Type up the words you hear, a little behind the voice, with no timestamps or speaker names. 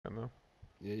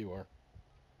Yeah, you are.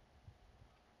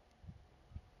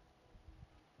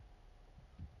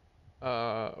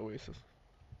 Oasis.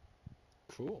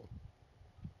 Cool.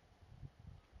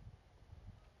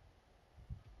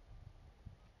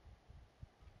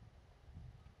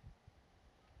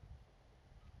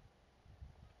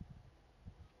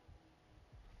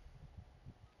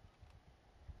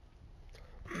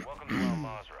 Welcome to Al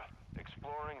Mazrah.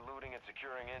 Exploring, looting, and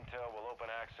securing intel will open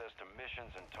access to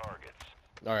missions and targets.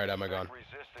 All right, am I gone?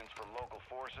 Expect resistance from local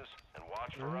forces and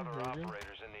watch for Oh, other there we go.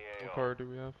 operators in the What AO. car do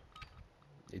we have?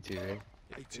 ATV.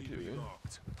 ATV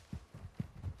marked.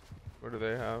 What do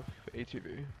they have?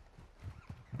 ATV.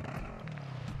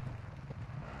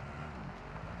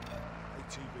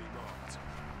 ATV marked.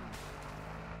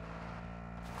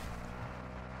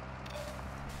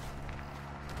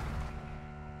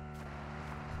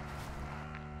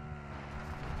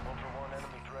 Ultra One, enemy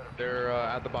threat of They're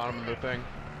at the bottom of the thing.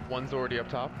 One's already up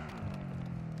top.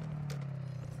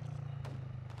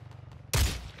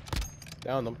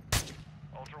 Down them.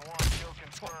 Ultra One, kill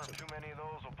confirmed. Too many of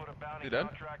those will put a bounty Is he dead?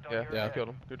 contract on Yeah, your Yeah. head. killed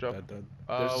him. Good job. Dead, dead.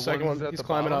 There's the second one's one. at He's the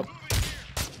climbing bottom. up.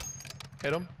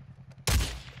 Hit him.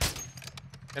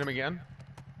 Hit him again.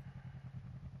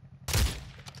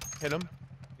 Hit him.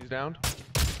 He's downed.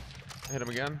 Hit him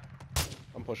again.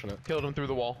 I'm pushing it. Killed him through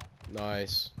the wall.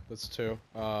 Nice. That's two.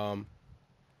 I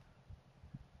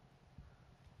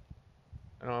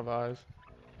don't have eyes.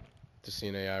 Just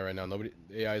seeing AI right now. Nobody.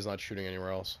 AI is not shooting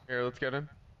anywhere else. Here, let's get in.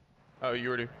 Oh, you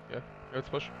already. Yeah. Here, let's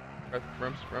push. Right,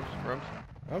 rims.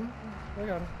 I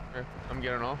got it. Here, I'm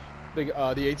getting off. The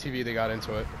ATV, they got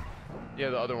into it. Yeah,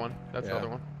 the other one. That's the Yeah. other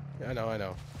one. Yeah, I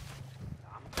know.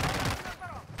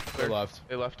 They There. left.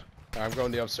 They left. I'm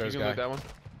going the You upstairs can guy. loot that one.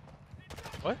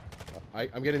 What?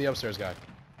 I'm getting the upstairs guy.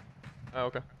 Oh,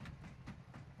 okay.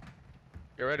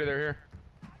 Get ready, they're here.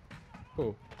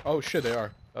 Who? Oh shit, they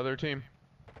are. Other team.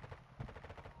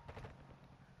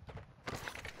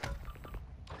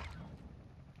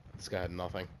 This guy had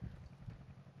nothing.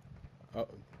 Oh.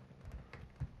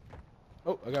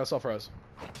 Oh, I got a self-res.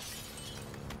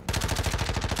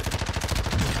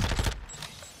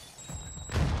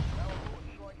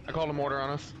 I called a mortar on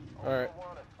us. Alright. Ultra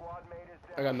One, a squad mate is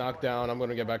down. I got knocked down. I'm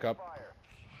gonna get back up. Fire.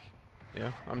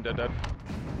 Yeah, I'm dead.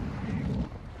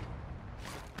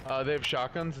 They have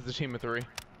shotguns. It's a team of 3.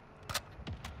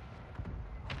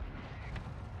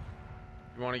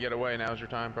 You want to get away? Now's your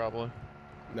time, probably.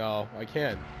 No, I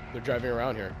can't. They're driving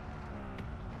around here.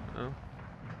 Oh.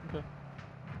 Okay.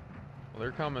 Well,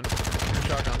 they're coming.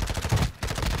 Shotgun.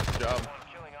 Good job. One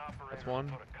killing operator That's one.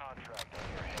 will put a contract on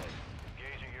your head.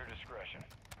 Engage at your discretion.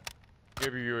 You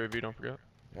have your UAV, don't forget.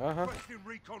 Uh-huh. Requesting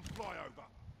recon flyover.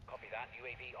 Copy that.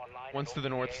 UAV online. One's to the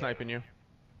north sniping you.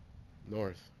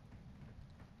 North.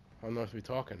 How north are we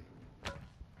talking?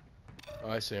 Oh,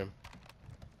 I see him.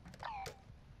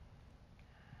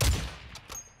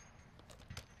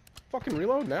 Fucking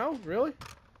reload now? Really?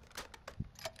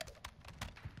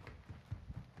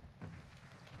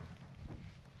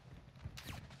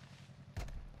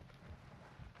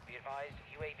 Be advised,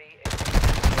 UAV is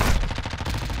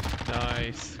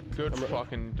Nice. Good I'm-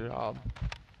 fucking job.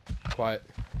 Quiet.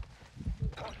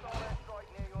 Hostile airstrike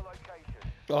near your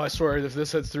location. Oh, I swear, if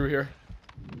this heads through here.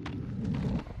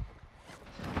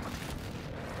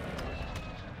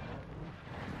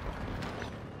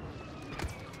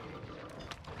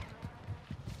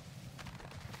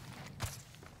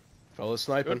 Fella's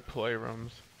sniping. Good play,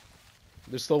 Rums.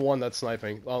 There's still one that's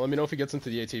sniping. Let me know if he gets into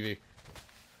the ATV.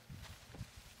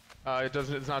 It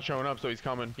doesn't. It's not showing up, so he's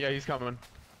coming. Yeah, he's coming.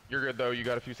 You're good though. You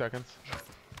got a few seconds.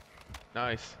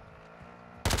 Nice.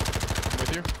 I'm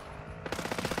with you.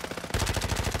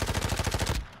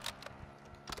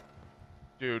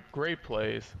 Dude, great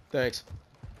plays. Thanks.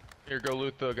 Here, go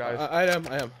loot the guys. I am.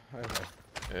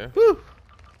 Yeah. Woo!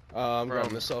 I'm Bro.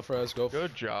 grabbing the self-res. Go.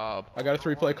 Good job. I got a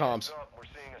 3-play comms. Heads up, we're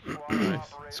seeing a squad of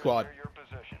Nice. operators Squad. near your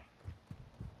position.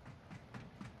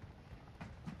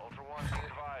 Ultra One, be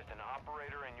advised, an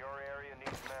operator in your area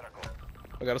needs medical.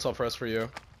 I got a self-res for you.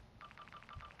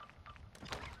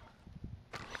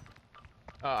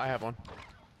 I have one.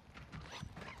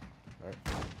 Alright.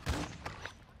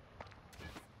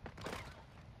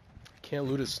 Can't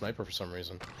loot his sniper for some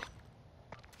reason.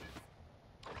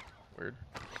 Weird.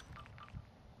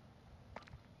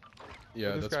 Yeah,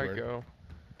 Where'd this that's guy weird.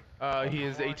 go? He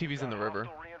has ATVs in the river.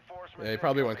 Hostile reinforcements Yeah, he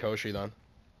probably went incoming. Koshi then.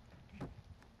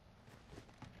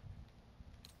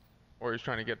 Or he's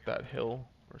trying to get that hill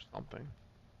or something.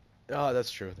 Ah,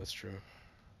 that's true. That's true.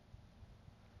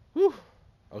 Whew.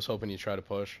 I was hoping you'd try to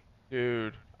push.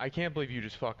 Dude, I can't believe you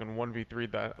just fucking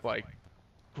 1v3'd that. Like,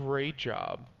 great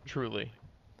job. Truly.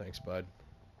 Thanks, bud.